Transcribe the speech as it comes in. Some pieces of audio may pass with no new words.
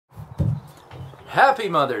Happy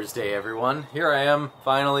Mother's Day, everyone. Here I am,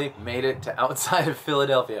 finally made it to outside of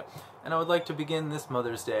Philadelphia. And I would like to begin this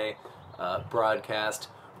Mother's Day broadcast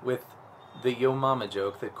with the Yo Mama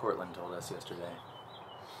joke that Cortland told us yesterday.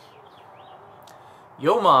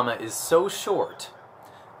 Yo Mama is so short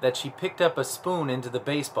that she picked up a spoon into the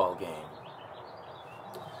baseball game.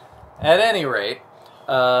 At any rate,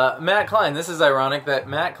 Matt Klein, this is ironic that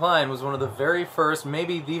Matt Klein was one of the very first,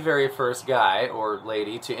 maybe the very first guy or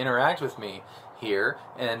lady to interact with me here,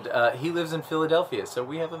 and he lives in Philadelphia, so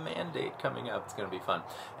we have a mandate coming up. It's going to be fun.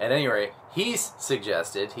 At any rate, he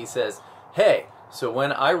suggested, he says, hey, so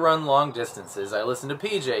when I run long distances, I listen to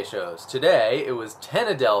PJ shows. Today, it was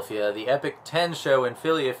Tenadelphia, the Epic 10 show in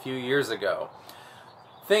Philly a few years ago.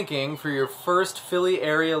 Thinking for your first Philly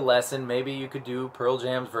area lesson, maybe you could do Pearl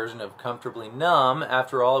Jam's version of Comfortably Numb.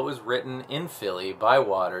 After all, it was written in Philly by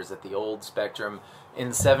Waters at the Old Spectrum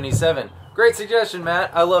in '77. Great suggestion,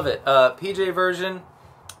 Matt. I love it. PJ version,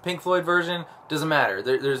 Pink Floyd version, doesn't matter.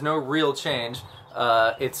 There's no real change.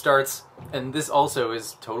 It starts, and this also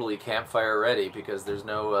is totally campfire ready because there's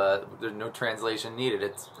no translation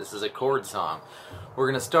needed. This is a chord song. We're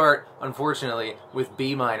going to start, unfortunately, with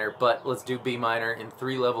B minor, but let's do B minor in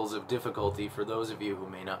 3 levels of difficulty for those of you who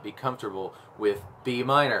may not be comfortable with B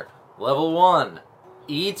minor. Level 1,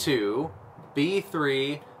 E2,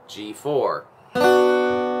 B3, G4.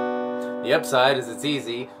 The upside is it's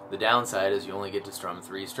easy. The downside is you only get to strum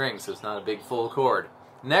 3 strings, so it's not a big full chord.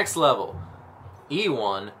 Next level,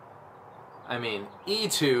 E2,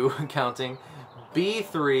 counting,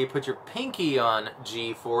 B3, put your pinky on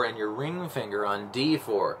G4 and your ring finger on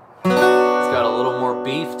D4. It's got a little more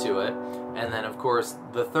beef to it. And then, of course,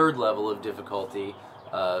 the 3rd level of difficulty,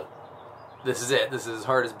 this is it. This is as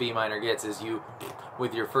hard as B minor gets, is you,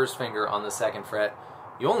 with your first finger on the 2nd fret,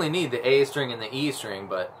 you only need the A string and the E string,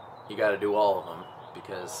 but you got to do all of them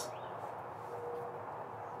because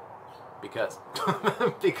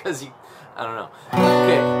you, I don't know.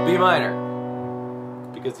 Okay, B minor.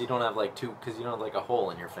 Because you don't have like a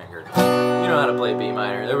hole in your finger. You know how to play B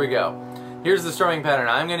minor. There we go. Here's the strumming pattern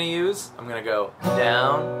I'm going to use. I'm going to go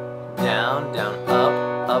down, down, down,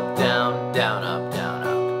 up, up, down, down, up, down,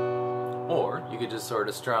 up. Or you could just sort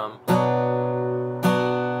of strum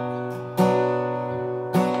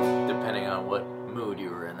depending on what mood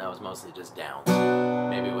you were in. That was mostly just downs.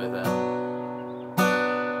 Maybe with a...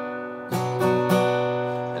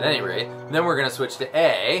 At any rate, then we're going to switch to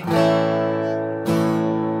A.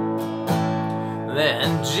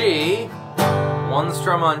 Then G, 1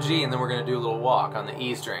 strum on G, and then we're going to do a little walk on the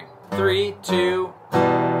E string. 3, 2,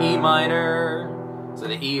 E minor. So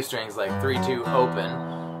the E string is like 3, 2,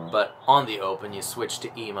 open, but on the open you switch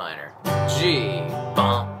to E minor. G,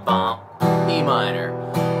 bump, bump, E minor,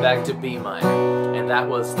 back to B minor. And that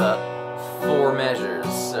was the 4 measures.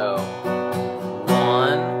 So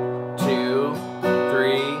 1, 2,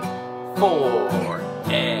 3, 4.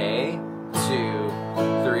 A, 2,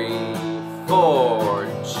 3, 4,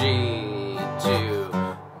 G2,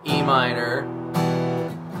 E minor,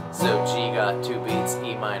 so G got 2 beats,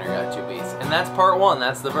 E minor got 2 beats. And that's part 1,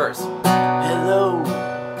 that's the verse. Hello.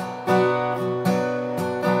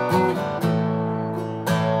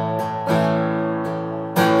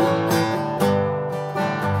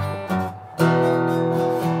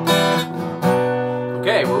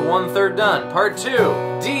 Okay, we're 1/3 done. Part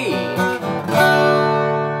 2, D.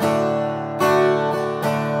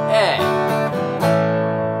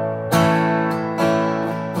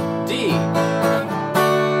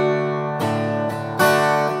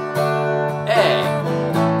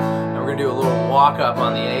 Walk up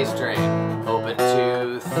on the A string, open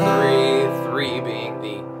 2, 3, 3 being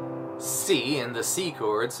the C in the C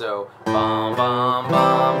chord, so bum bum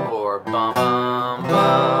bum or bum bum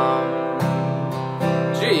bum.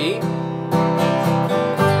 G,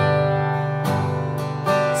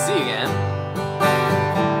 C again,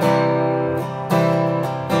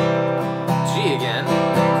 G again,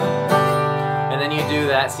 and then you do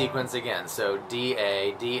that sequence again, so D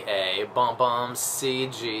A, bum bum, C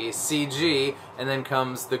G, C G, and then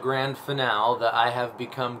comes the grand finale, the I have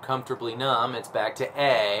become comfortably numb. It's back to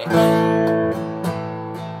A,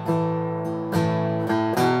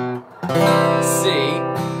 C,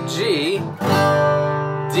 G,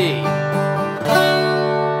 D,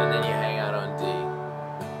 and then you hang out on D,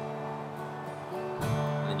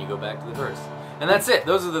 and then you go back to the verse. And that's it.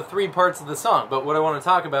 Those are the 3 parts of the song. But what I want to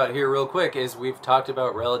talk about here real quick is we've talked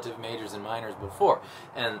about relative majors and minors before.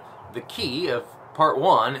 And the key of part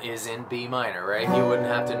 1 is in B minor, right? You wouldn't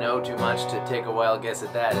have to know too much to take a wild guess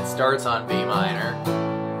at that. It starts on B minor.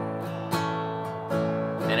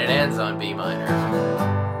 And it ends on B minor.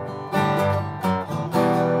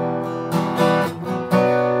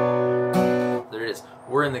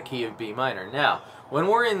 we're in the key of B minor. Now, when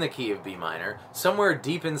we're in the key of B minor, somewhere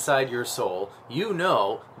deep inside your soul, you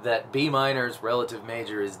know that B minor's relative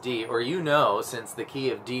major is D, or you know, since the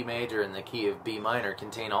key of D major and the key of B minor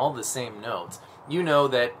contain all the same notes, you know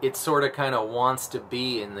that it sort of kind of wants to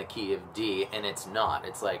be in the key of D, and it's not.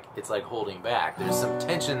 It's like holding back. There's some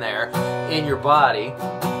tension there in your body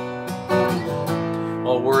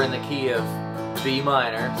while we're in the key of B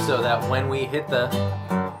minor, so that when we hit the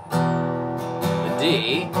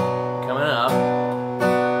D coming up,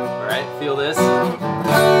 all right, feel this?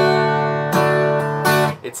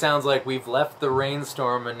 It sounds like we've left the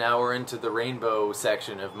rainstorm and now we're into the rainbow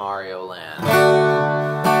section of Mario Land.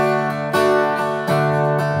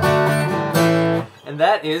 And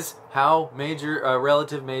that is how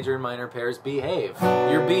relative major and minor pairs behave.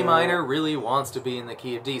 Your B minor really wants to be in the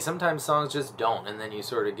key of D. Sometimes songs just don't, and then you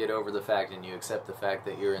sort of get over the fact and you accept the fact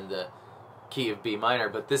that you're in the key of B minor,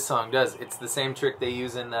 but this song does. It's the same trick they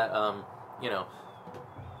use in that, you know,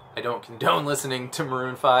 I don't condone listening to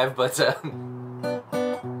Maroon 5, but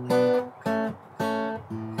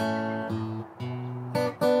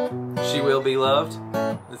She Will Be Loved.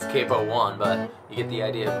 It's capo 1, but you get the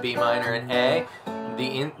idea of B minor and A.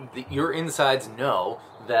 Your insides know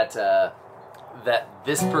that that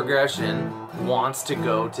this progression wants to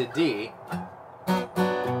go to D.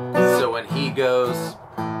 So when he goes,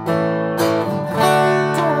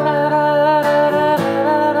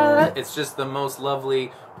 it's just the most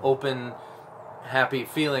lovely, open, happy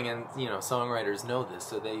feeling, and you know, songwriters know this,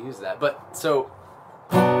 so they use that. But so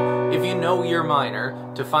if you know your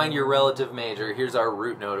minor, to find your relative major, here's our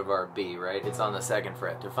root note of our B, right? It's on the 2nd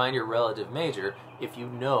fret. To find your relative major, if you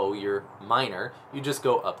know your minor, you just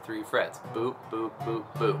go up 3 frets. Boop, boop, boop,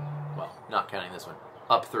 boop. Well, not counting this one.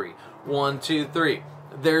 Up 3. 1, 2, 3.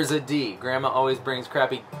 There's a D. Grandma always brings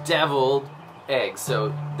crappy deviled eggs,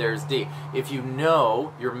 so there's D. If you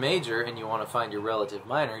know your major and you want to find your relative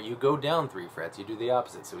minor, you go down 3 frets. You do the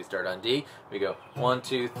opposite. So we start on D, we go 1,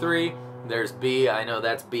 2, 3, there's B. I know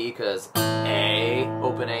that's B because A,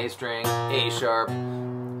 open A string, A sharp,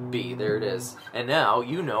 B, there it is. And now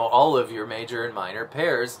you know all of your major and minor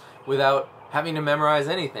pairs without having to memorize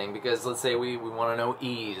anything, because let's say we want to know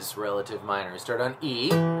E's relative minor. We start on E,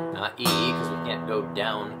 not E, because we can't go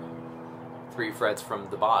down 3 frets from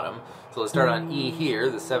the bottom. So let's start on E here,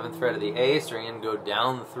 the 7th fret of the A string, and go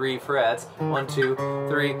down 3 frets. 1, 2,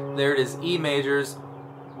 3. There it is. E major's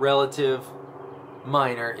relative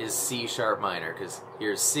minor is C sharp minor, because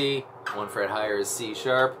here's C, 1 fret higher is C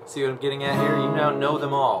sharp. See what I'm getting at here? You now know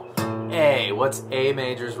them all. A, what's A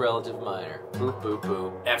major's relative minor? Boop, boop,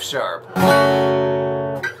 boop. F sharp.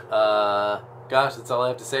 Gosh, that's all I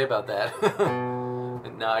have to say about that.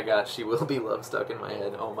 Now I got She Will Be Loved stuck in my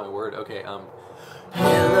head. Oh my word. Okay,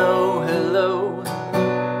 hello, hello.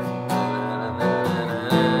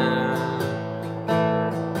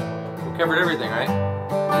 We covered everything, right?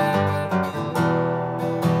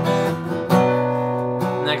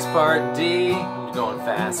 Next part, D. I'm going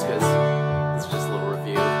fast because it's just a little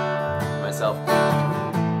review of myself.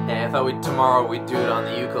 Hey, I thought tomorrow we'd do it on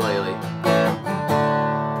the ukulele.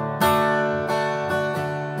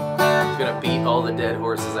 Gonna beat all the dead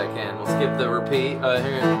horses I can. We'll skip the repeat.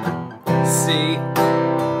 Here. C,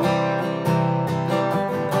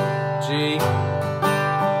 G,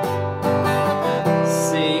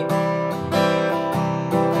 C,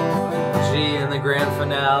 G in the grand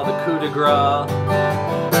finale, the coup de grace.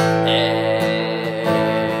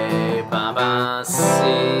 A, ba ba, C,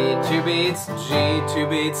 2 beats, G, 2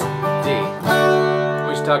 beats, D.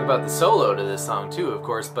 We should talk about the solo to this song too, of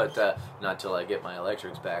course, but not till I get my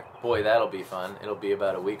electrics back. Boy, that'll be fun. It'll be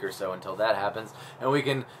about a week or so until that happens, and we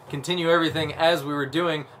can continue everything as we were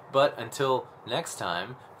doing. But until next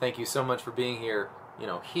time, thank you so much for being here, you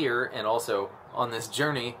know, here and also on this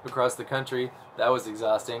journey across the country. That was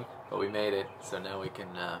exhausting, but we made it, so now we can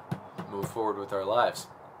move forward with our lives.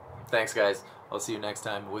 Thanks, guys. I'll see you next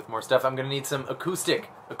time with more stuff. I'm going to need some acoustic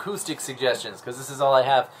suggestions, because this is all I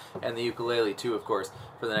have, and the ukulele too, of course,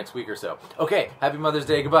 for the next week or so. Okay, happy Mother's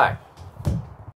Day. Goodbye.